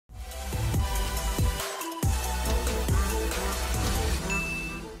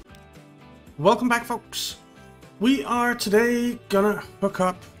Welcome back, folks. We are today gonna hook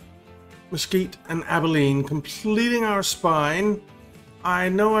up Mesquite and Abilene, completing our spine. I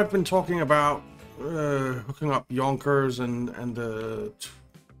know I've been talking about hooking up Yonkers and the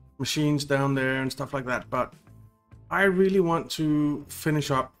machines down there and stuff like that, but I really want to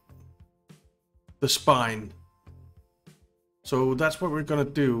finish up the spine. So that's what we're gonna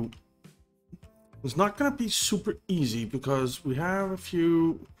do. It's not gonna be super easy because we have a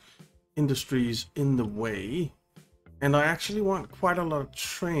few industries in the way, and I actually want quite a lot of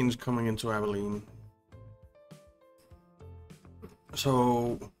trains coming into Abilene.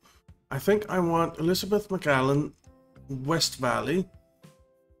 So I think I want Elizabeth McAllen West Valley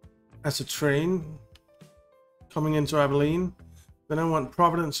as a train coming into Abilene. Then I want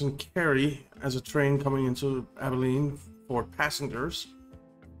Providence and Cary as a train coming into Abilene for passengers.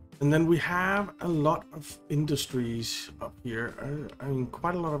 And then we have a lot of industries up here. I mean,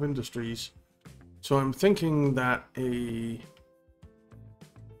 quite a lot of industries. So I'm thinking that a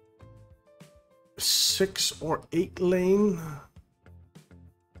 6 or 8 lane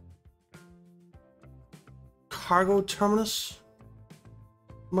cargo terminus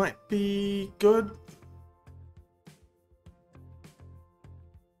might be good.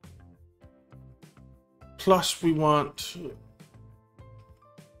 Plus we want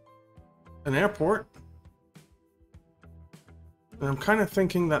an airport. And I'm kind of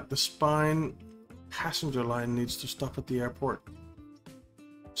thinking that the spine passenger line needs to stop at the airport.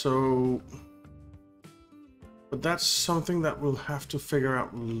 So, but that's something that we'll have to figure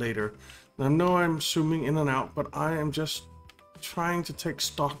out later. And I know I'm zooming in and out, but I am just trying to take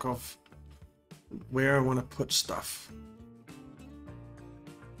stock of where I want to put stuff.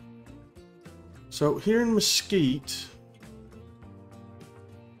 So here in Mesquite,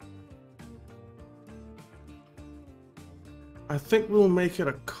 I think we'll make it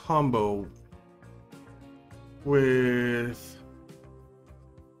a combo with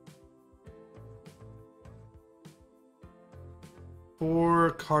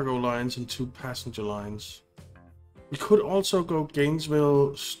four cargo lines and 2 passenger lines. We could also go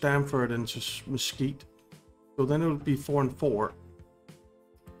Gainesville, Stamford into Mesquite. So then it would be 4 and 4.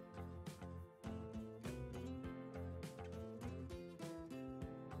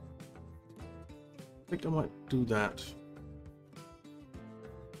 I think I might do that.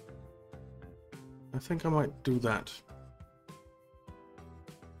 I think I might do that.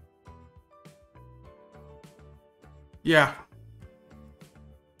 Yeah.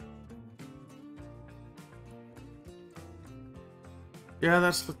 Yeah,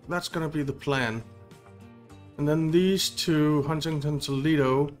 that's gonna be the plan. And then these two, Huntington,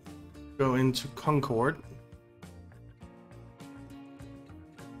 Toledo, go into Concord.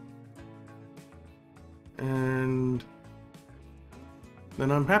 And then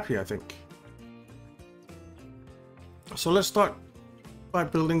I'm happy, I think. So let's start by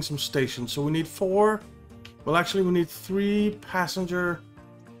building some stations. So we need 4, well actually we need 3 passenger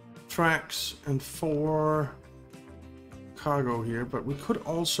tracks and 4 cargo here, but we could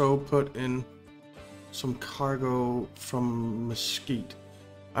also put in some cargo from Mesquite.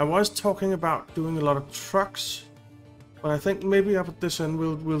 I was talking about doing a lot of trucks, but I think maybe up at this end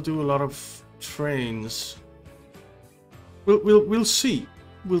we'll do a lot of trains. We'll see.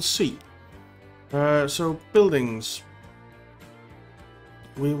 We'll see. So buildings.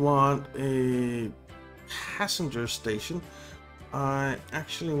 We want a passenger station. I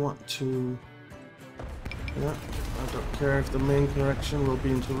actually want to... Yeah, I don't care if the main connection will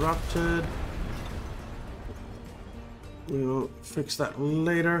be interrupted. We'll fix that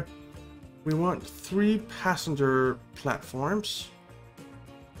later. We want 3 passenger platforms.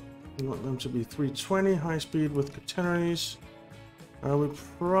 We want them to be 320 high speed with catenaries. We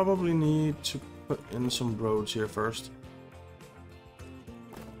probably need to put in some roads here first.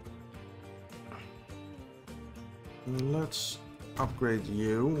 Let's upgrade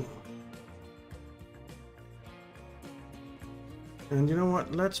you. And you know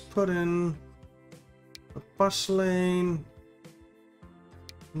what? Let's put in a bus lane.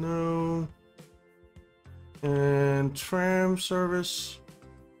 No. And tram service.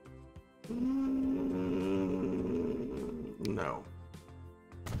 No.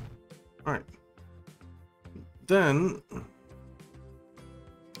 Alright. Then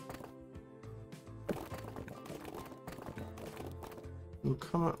we'll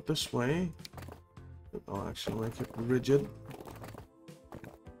come out this way. I'll actually make it rigid.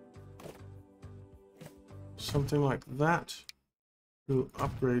 Something like that. We'll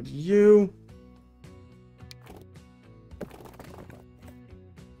upgrade you.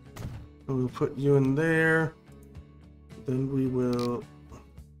 And we'll put you in there. Then we will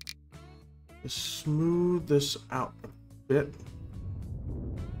Just smooth this out a bit.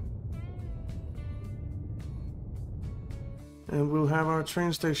 And we'll have our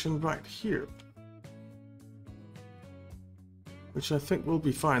train station right here. Which I think will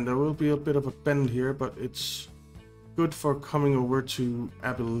be fine. There will be a bit of a bend here, but it's good for coming over to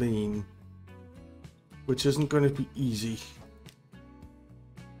Abilene. Which isn't going to be easy.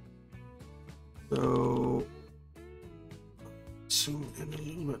 So, zoom in a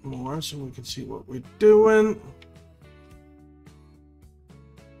little bit more so we can see what we're doing.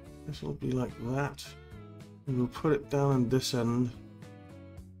 This will be like that. And we'll put it down on this end.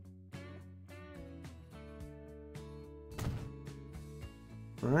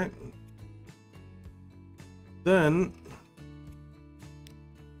 All right. Then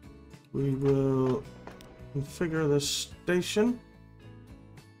we will configure this station.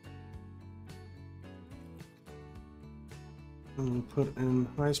 And we'll put in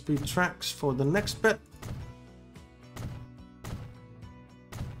high-speed tracks for the next bit.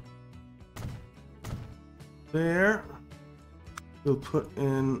 There. We'll put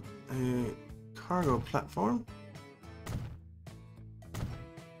in a cargo platform.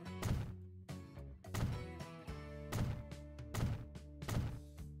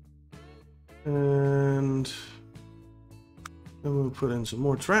 And then we'll put in some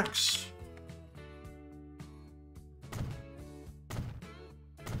more tracks.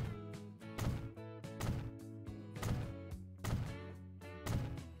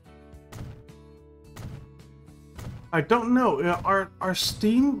 I don't know, are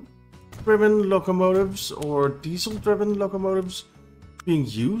steam-driven locomotives or diesel-driven locomotives being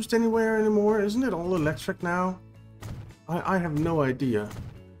used anywhere anymore? Isn't it all electric now? I have no idea.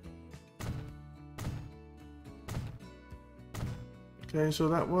 Okay, so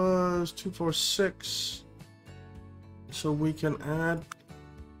that was 246. So we can add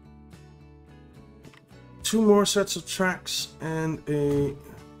 2 more sets of tracks and a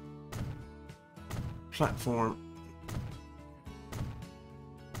platform.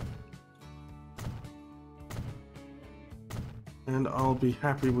 And I'll be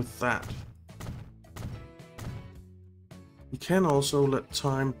happy with that. We can also let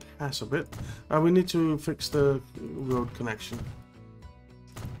time pass a bit. We need to fix the road connection.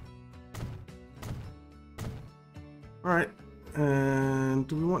 Alright, and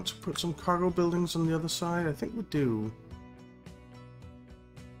do we want to put some cargo buildings on the other side? I think we do.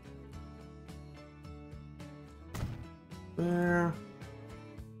 There.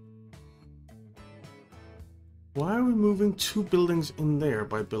 Why are we moving 2 buildings in there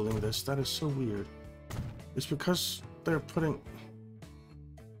by building this? That is so weird. It's because they're putting...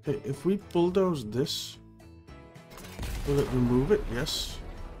 Okay, if we bulldoze this, will it remove it? Yes.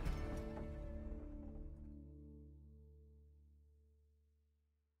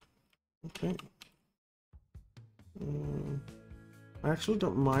 Okay. I actually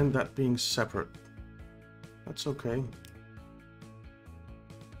don't mind that being separate. That's okay.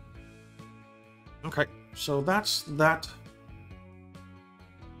 Okay, so that's that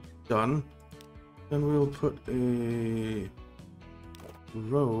done. Then we'll put a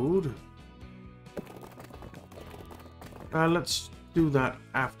road. Let's do that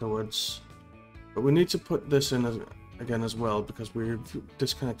afterwards. But we need to put this in again as well because we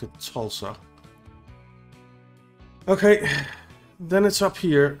disconnected Tulsa. Okay, then it's up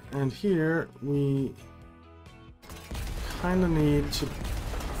here, and here we kind of need to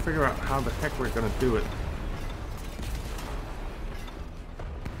figure out how the heck we're gonna do it.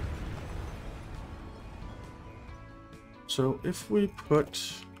 So if we put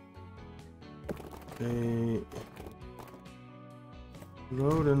a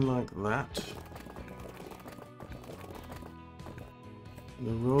road in like that, and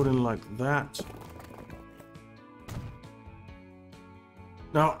a road in like that.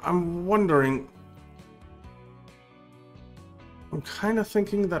 Now I'm wondering, I'm kind of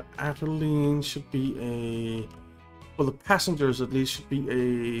thinking that Abilene should be a, well, the passengers at least should be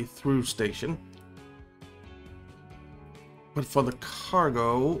a through station. But for the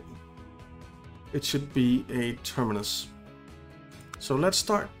cargo, it should be a terminus. So let's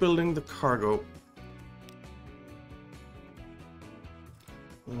start building the cargo.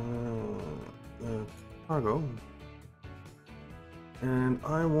 Cargo. And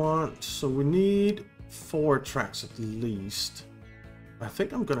I want, so we need 4 tracks at least. I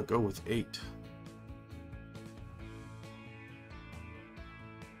think I'm gonna go with 8.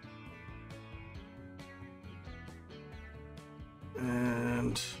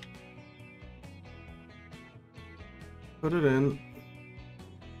 And put it in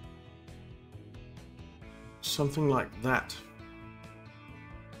something like that.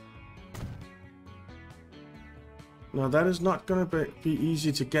 Now that is not going to be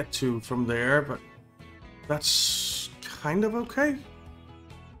easy to get to from there, but that's kind of okay.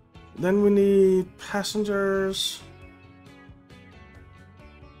 Then we need passengers.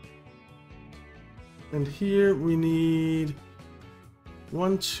 And here we need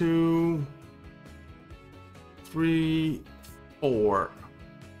 1, 2, 3, 4.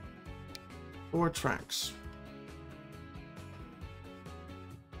 4 tracks.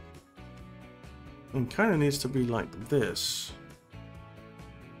 And kind of needs to be like this,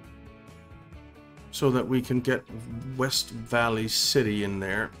 so that we can get West Valley City in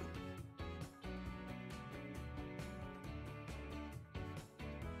there.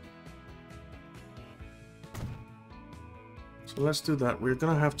 So let's do that. We're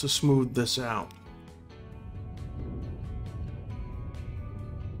gonna have to smooth this out.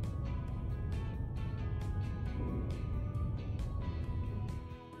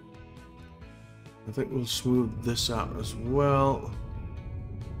 I think we'll smooth this out as well.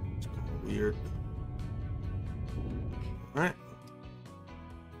 It's kind of weird. All right.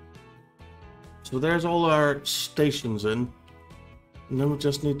 So there's all our stations in. And then we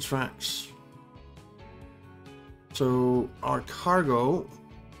just need tracks. So our cargo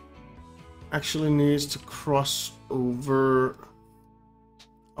actually needs to cross over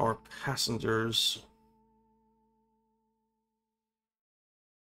our passengers.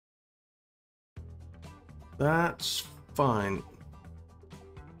 That's fine.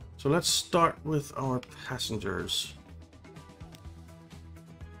 So let's start with our passengers.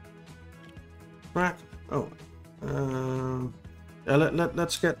 Track. Oh. Yeah,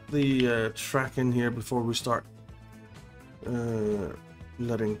 let's get the track in here before we start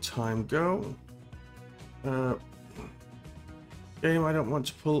letting time go. Game, I don't want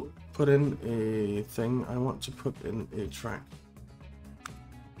to put in a thing. I want to put in a track.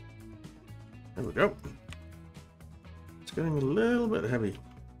 There we go. It's getting a little bit heavy.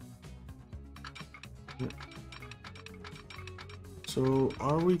 Yeah. So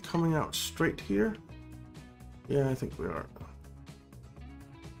are we coming out straight here? Yeah, I think we are.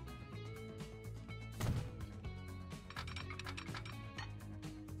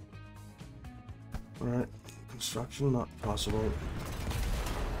 Alright, construction not possible.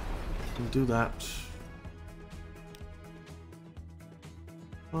 Can do that.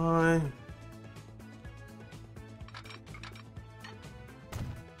 Bye.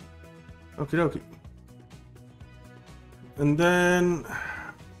 Okie dokie. And then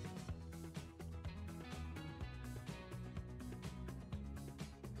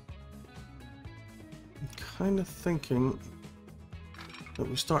I'm kind of thinking that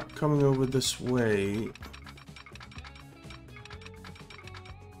we start coming over this way.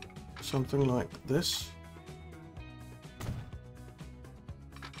 Something like this.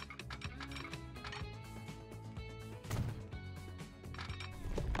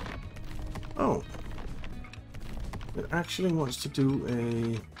 Oh, it actually wants to do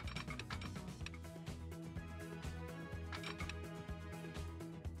a...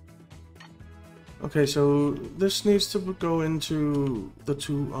 Okay, so this needs to go into the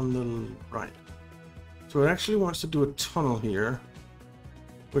two on the right. So it actually wants to do a tunnel here,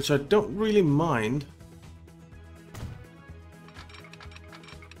 which I don't really mind.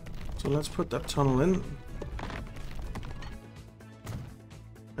 So let's put that tunnel in.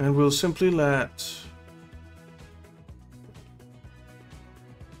 And we'll simply let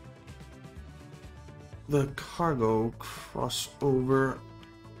the cargo cross over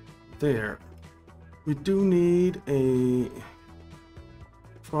there. We do need a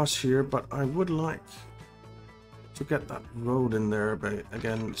cross here, but I would like to get that road in there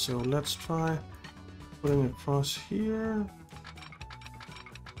again. So let's try putting it across here,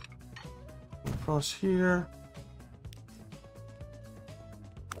 across here.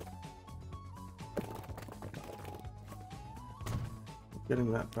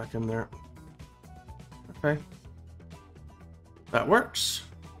 Getting that back in there. Okay. That works.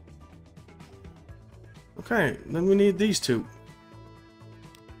 Okay, then we need these two.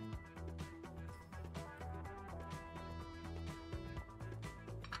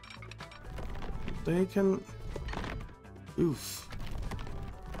 They can... Oof.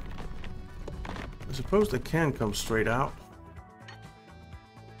 I suppose they can come straight out.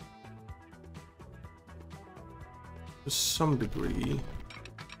 To some degree.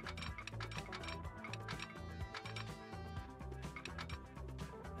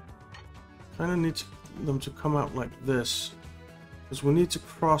 Kind of need them to come out like this, because we need to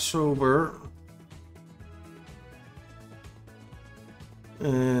cross over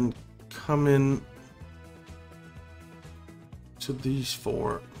and come in to these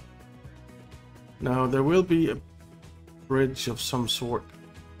four. Now there will be bridge of some sort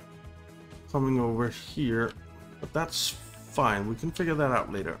coming over here, but that's fine. We can figure that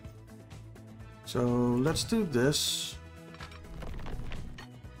out later. So let's do this.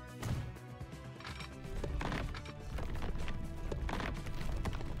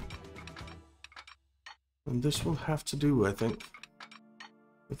 And this will have to do, I think,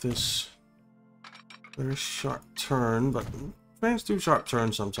 with this very sharp turn, but trains do sharp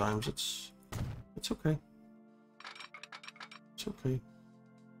turns sometimes. It's okay. It's okay.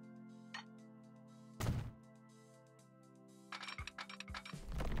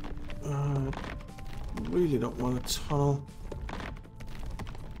 Really don't want a tunnel.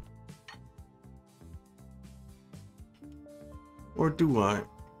 Or do I?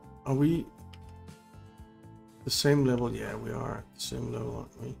 Are we the same level? Yeah, we are at the same level,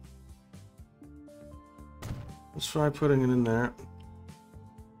 aren't we? Let's try putting it in there.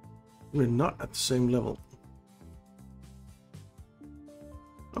 We're not at the same level.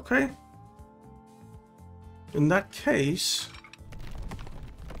 Okay. In that case,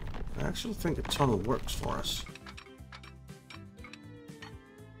 I actually think a tunnel works for us.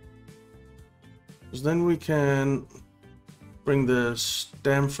 Because then we can bring the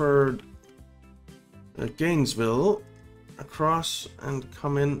Stamford Gainesville across and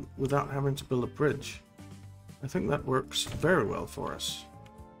come in without having to build a bridge. I think that works very well for us.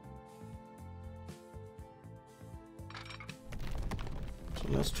 So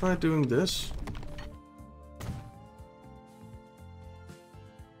let's try doing this.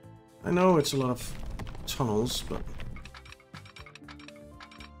 I know it's a lot of tunnels, but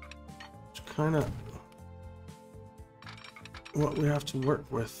it's kind of what we have to work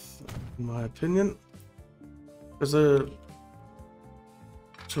with, in my opinion. Because the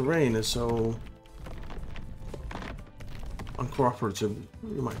terrain is so uncooperative,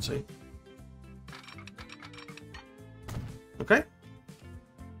 you might say. Okay.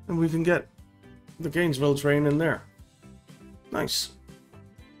 And we can get the Gainesville train in there. Nice.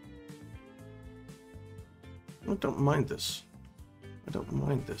 I don't mind this. I don't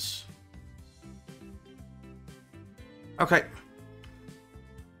mind this. Okay.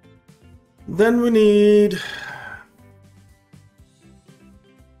 Then we need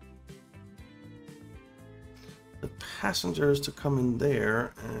the passengers to come in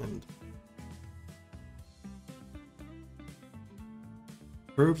there, and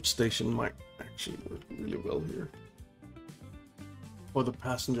curved station might actually work really well here for the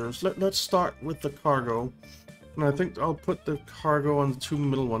passengers. Let's start with the cargo, and I think I'll put the cargo on the two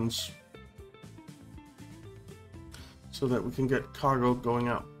middle ones so that we can get cargo going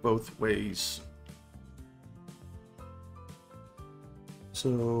out both ways.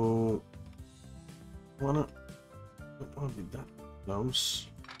 So don't want to be that close.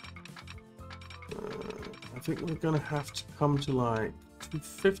 I think we're gonna have to come to like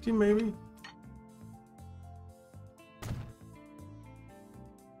 250 maybe.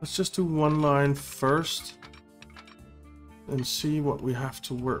 Let's just do one line first and see what we have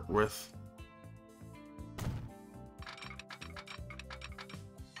to work with.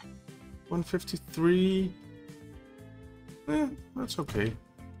 $153. That's okay.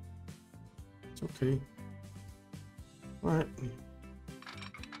 It's okay. Alright.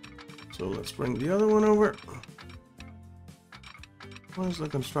 So let's bring the other one over. Why is the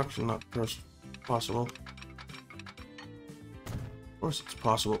construction not possible? Of course it's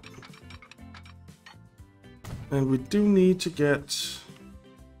possible. And we do need to get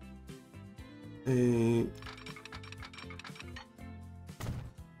a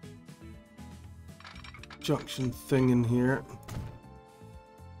junction thing in here.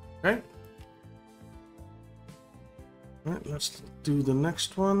 Okay. All right, let's do the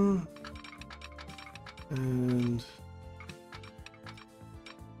next one. And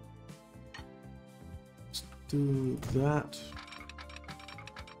let's do that.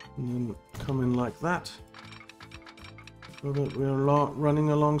 And then come in like that. So that we're running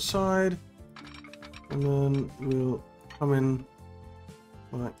alongside. And then we'll come in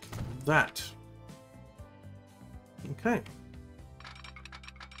like that. Okay.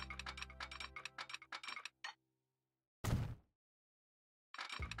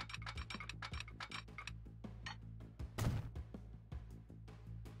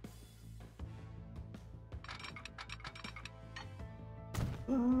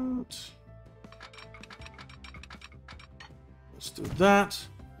 Let's do that.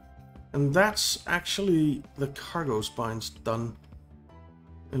 And that's actually the cargo spines done.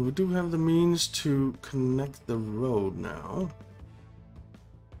 And we do have the means to connect the road now.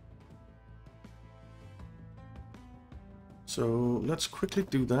 So let's quickly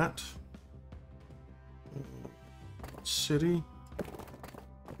do that. Let's city.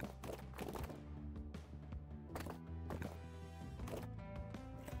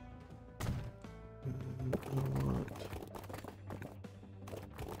 And I want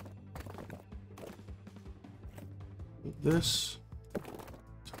this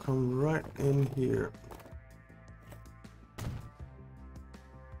to come right in here.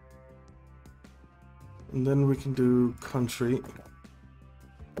 And then we can do country.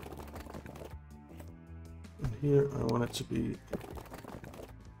 And here I want it to be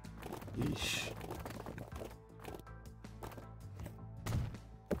yeesh.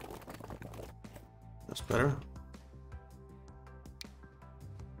 That's better.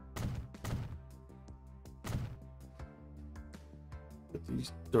 Get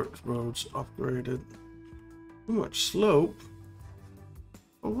these dirt roads upgraded. Too much slope.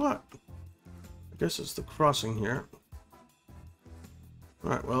 For what? I guess it's the crossing here.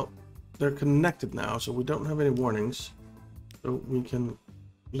 Alright, well, they're connected now, so we don't have any warnings. So we can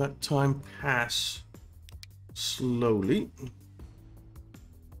let time pass slowly.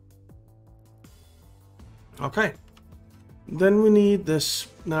 Okay. Then we need this.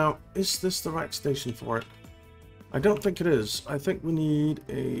 Now, is this the right station for it? I don't think it is. I think we need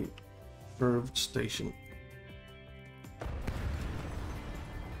a curved station.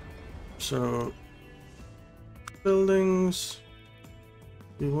 So, buildings,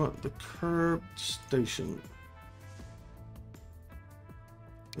 we want the curved station.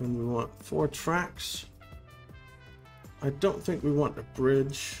 And we want 4 tracks. I don't think we want a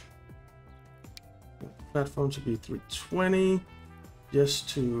bridge. The platform should be 320. Yes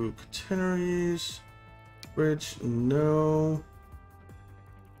to catenaries. Bridge, no.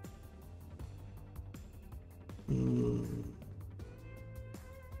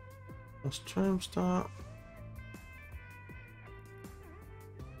 Let's tram stop.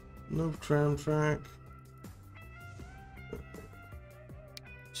 No tram track.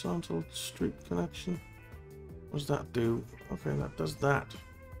 Horizontal street connection. What does that do? Okay, that does that.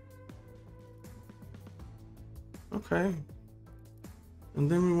 Okay.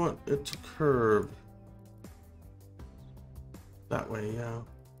 And then we want it to curve. That way, yeah.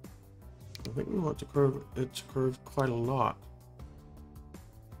 I think we want to curve it to curve quite a lot.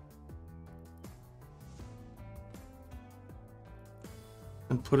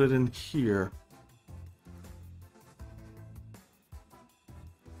 And put it in here.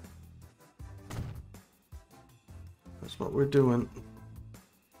 That's what we're doing.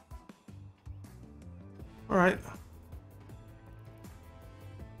 All right.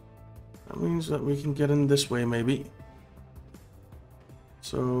 That means that we can get in this way, maybe.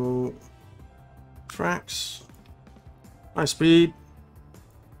 So, tracks, high speed.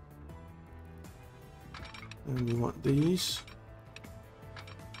 And we want these.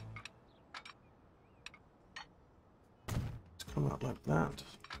 Come out like that.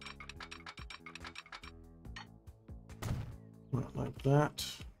 Come out like that.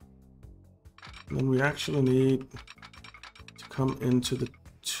 And then we actually need to come into the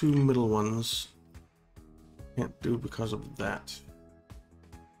 2 middle ones. Can't do because of that.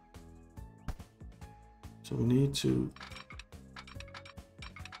 So we need to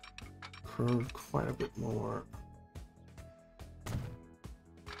curve quite a bit more.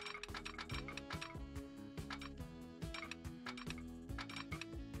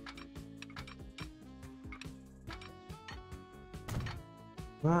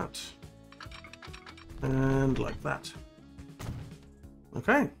 That and like that.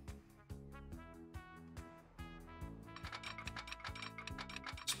 Okay.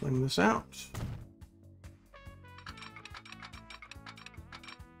 Let's bring this out.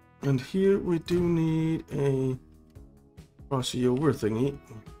 And here we do need a crossover thingy.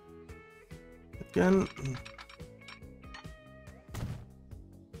 Again.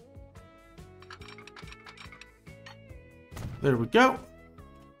 There we go.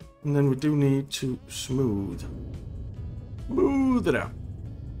 And then we do need to smooth it out.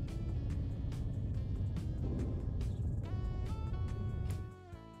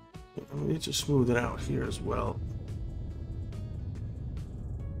 And we need to smooth it out here as well.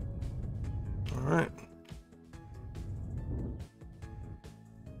 All right.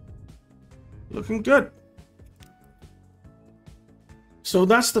 Looking good. So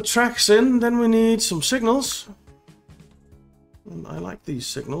that's the tracks in. Then we need some signals. And I like these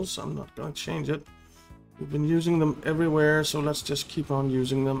signals. I'm not going to change it. We've been using them everywhere, so let's just keep on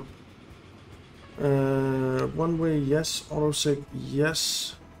using them. One way, yes. Autosig,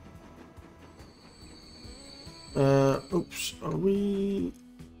 yes. Oops. Are we...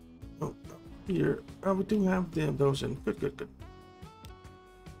 Oh, here. Oh, we do have those in. Good, good, good.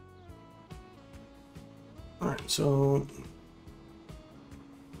 Alright, so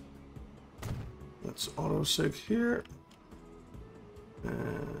let's autosig here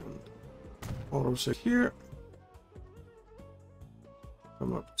and autosig here.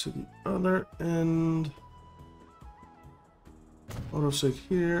 Come up to the other end. Autosig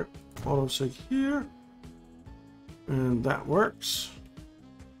here, autosig here, and that works.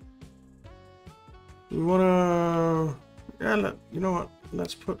 We wanna, yeah, you know what?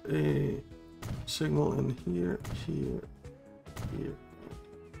 Let's put a signal in here, here, here,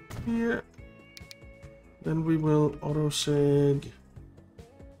 here. Then we will autosig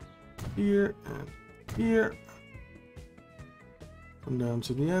here and here. Come down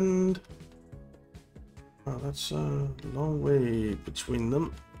to the end. Wow, that's a long way between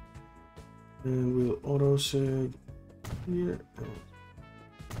them. And we'll autosig here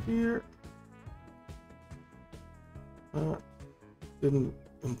and here. Didn't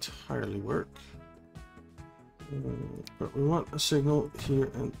entirely work. But we want a signal here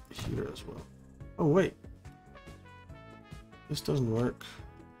and here as well. Oh wait, this doesn't work.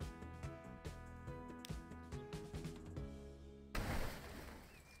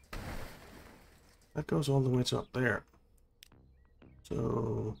 That goes all the way to up there.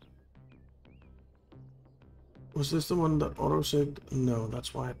 So was this the one that autosig? No,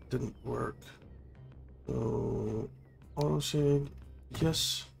 that's why it didn't work. So autosig,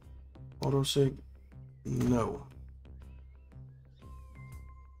 yes. Autosig, no.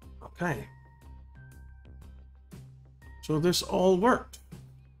 Okay. So this all worked.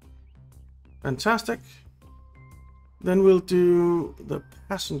 Fantastic. Then we'll do the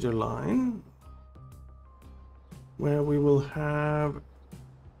passenger line, where we will have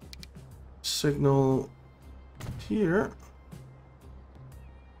signal here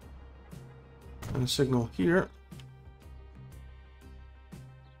and a signal here.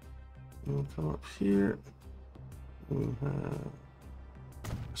 We'll come up here. We'll have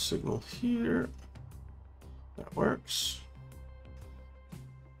a signal here. That works.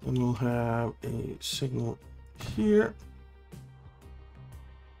 Then we'll have a signal here.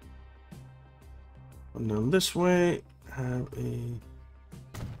 And then this way, have a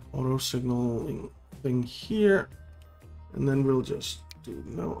auto signaling thing here. And then we'll just do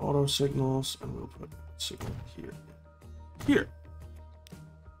no auto signals and we'll put a signal here. Here.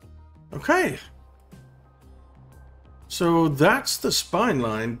 Okay. So that's the spine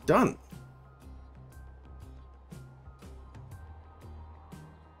line done.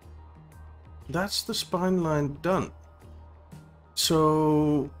 That's the spine line done.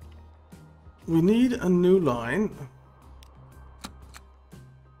 So we need a new line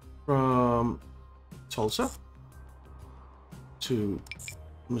from Tulsa to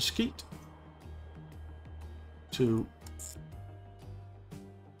Mesquite to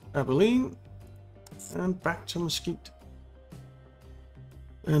Abilene and back to Mesquite.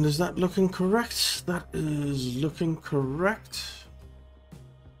 And is that looking correct? That is looking correct.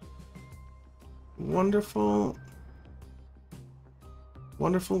 Wonderful.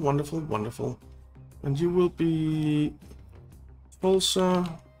 Wonderful, wonderful, wonderful. And you will be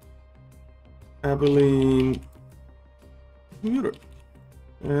Tulsa, Abilene, commuter.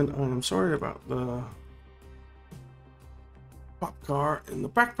 And I am sorry about the pop car in the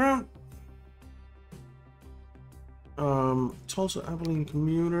background. Tulsa, Abilene,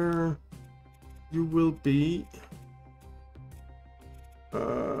 commuter. You will be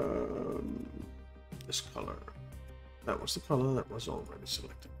this color. That was the color that was already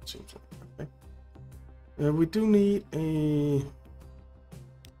selected, it seems like. Okay. We do need a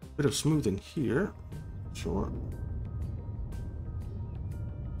bit of smoothing here. Sure.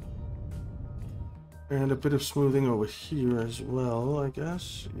 And a bit of smoothing over here as well, I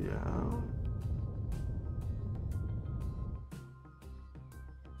guess. Yeah.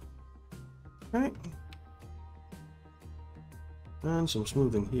 Okay. And some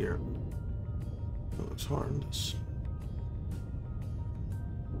smoothing here. That looks horrendous.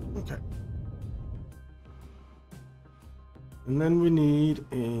 Okay. And then we need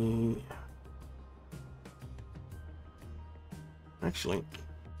a... Actually,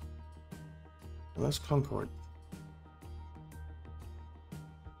 that's Concord.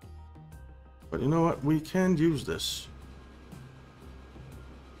 But you know what? We can use this.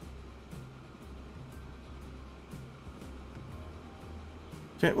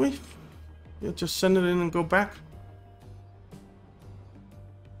 Can't we? Yeah, just send it in and go back.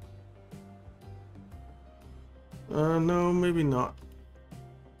 No, maybe not.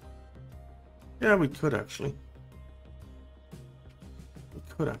 Yeah, we could actually. We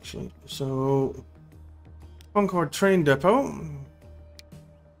could actually. So, Concord train depot.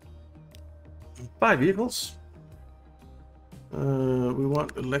 5 vehicles. We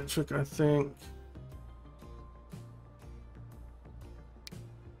want electric, I think.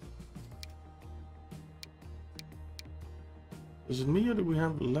 Is it me or do we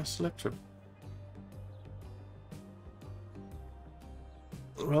have less electric?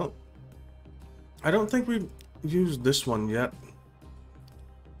 Well, I don't think we've used this one yet.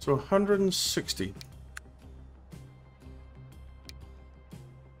 So 160.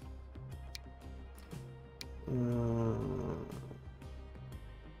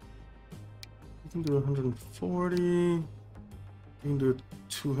 We can do 140. We can do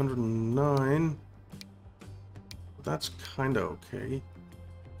 209. That's kind of okay.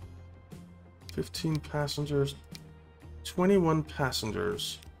 15 passengers. 21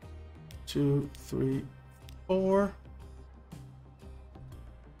 passengers. 2, 3, 4.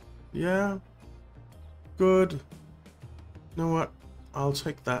 Yeah. Good. You know what? I'll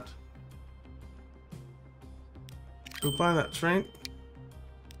take that. We'll buy that train.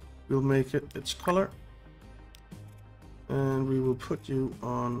 We'll make it its color. And we will put you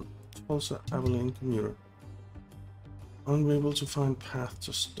on Tulsa Abilene commuter. Unable to find path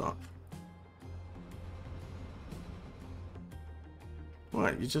to stop.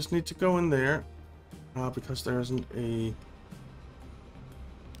 Right, you just need to go in there. Because there isn't a...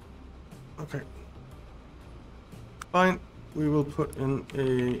 Okay. Fine. We will put in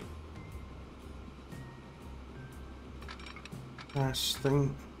a... pass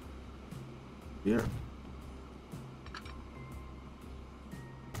thing here.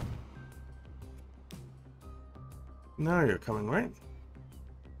 Now you're coming, right?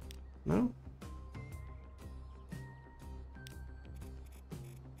 No?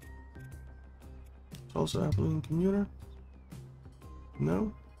 Tulsa Abilene commuter?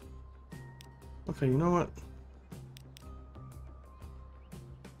 No? Okay, you know what?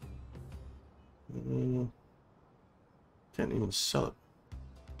 Can't even sell it.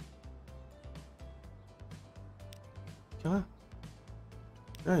 Can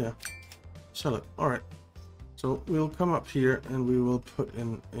I? Yeah. Sell it. Alright. So we'll come up here and we will put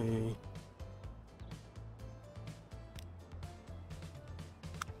in a...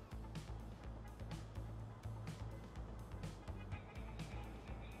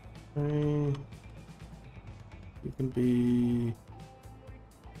 You can be...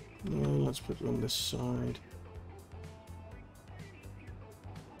 let's put you on this side.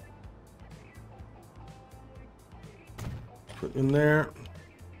 Put in there.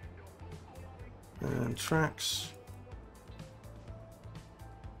 And tracks.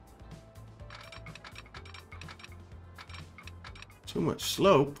 Too much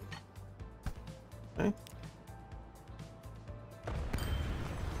slope. Okay.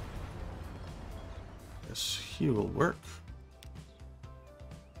 Yes, he will work.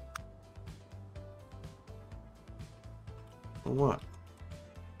 For what?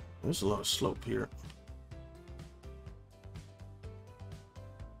 There's a lot of slope here.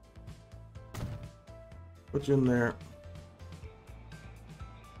 Put you in there.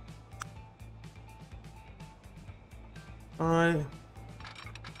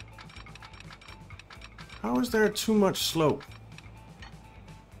 How is there too much slope?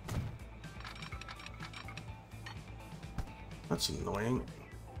 That's annoying.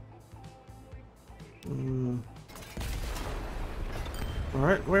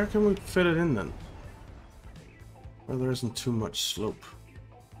 Alright, where can we fit it in then? Where there isn't too much slope.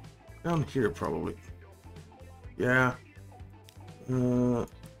 Down here, probably. Yeah. No,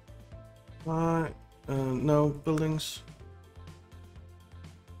 buildings.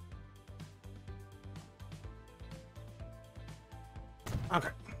 Okay.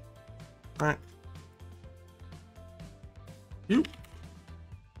 Alright. You.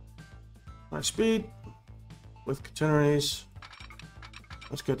 High speed. With catenaries.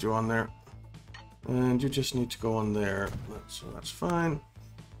 Let's get you on there. And you just need to go on there. So that's fine.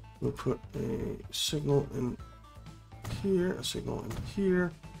 We'll put a signal in here, a signal in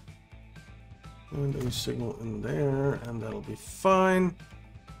here, and a signal in there, and that'll be fine.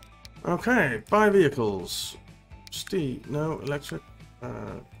 Okay, buy vehicles. Steve, no, electric.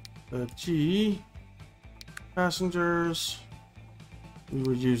 G. Passengers. We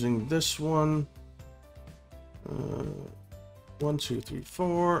were using this one. 1, 2, 3,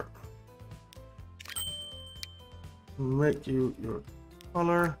 4. Make you your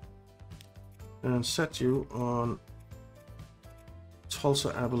color. And set you on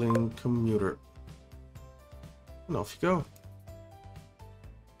Tulsa Abilene commuter. And off you go.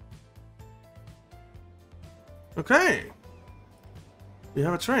 Okay. We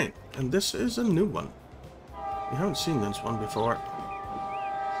have a train. And this is a new one. We haven't seen this one before.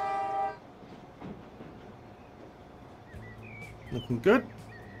 Looking good.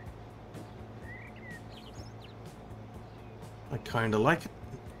 I kind of like it.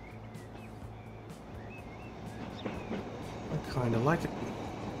 I kind of like it.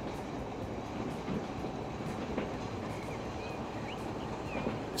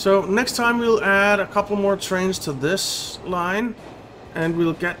 So next time we'll add a couple more trains to this line, and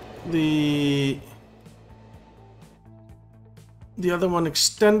we'll get the other one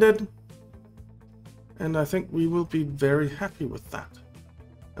extended, and I think we will be very happy with that.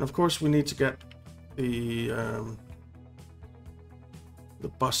 And of course we need to get the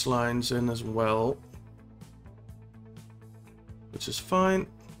bus lines in as well, which is fine.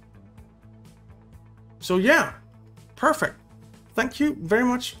 So yeah, perfect. Thank you very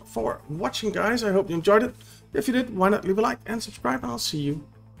much for watching, guys. I hope you enjoyed it. If you did, why not leave a like and subscribe, and I'll see you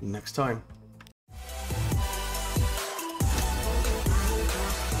next time.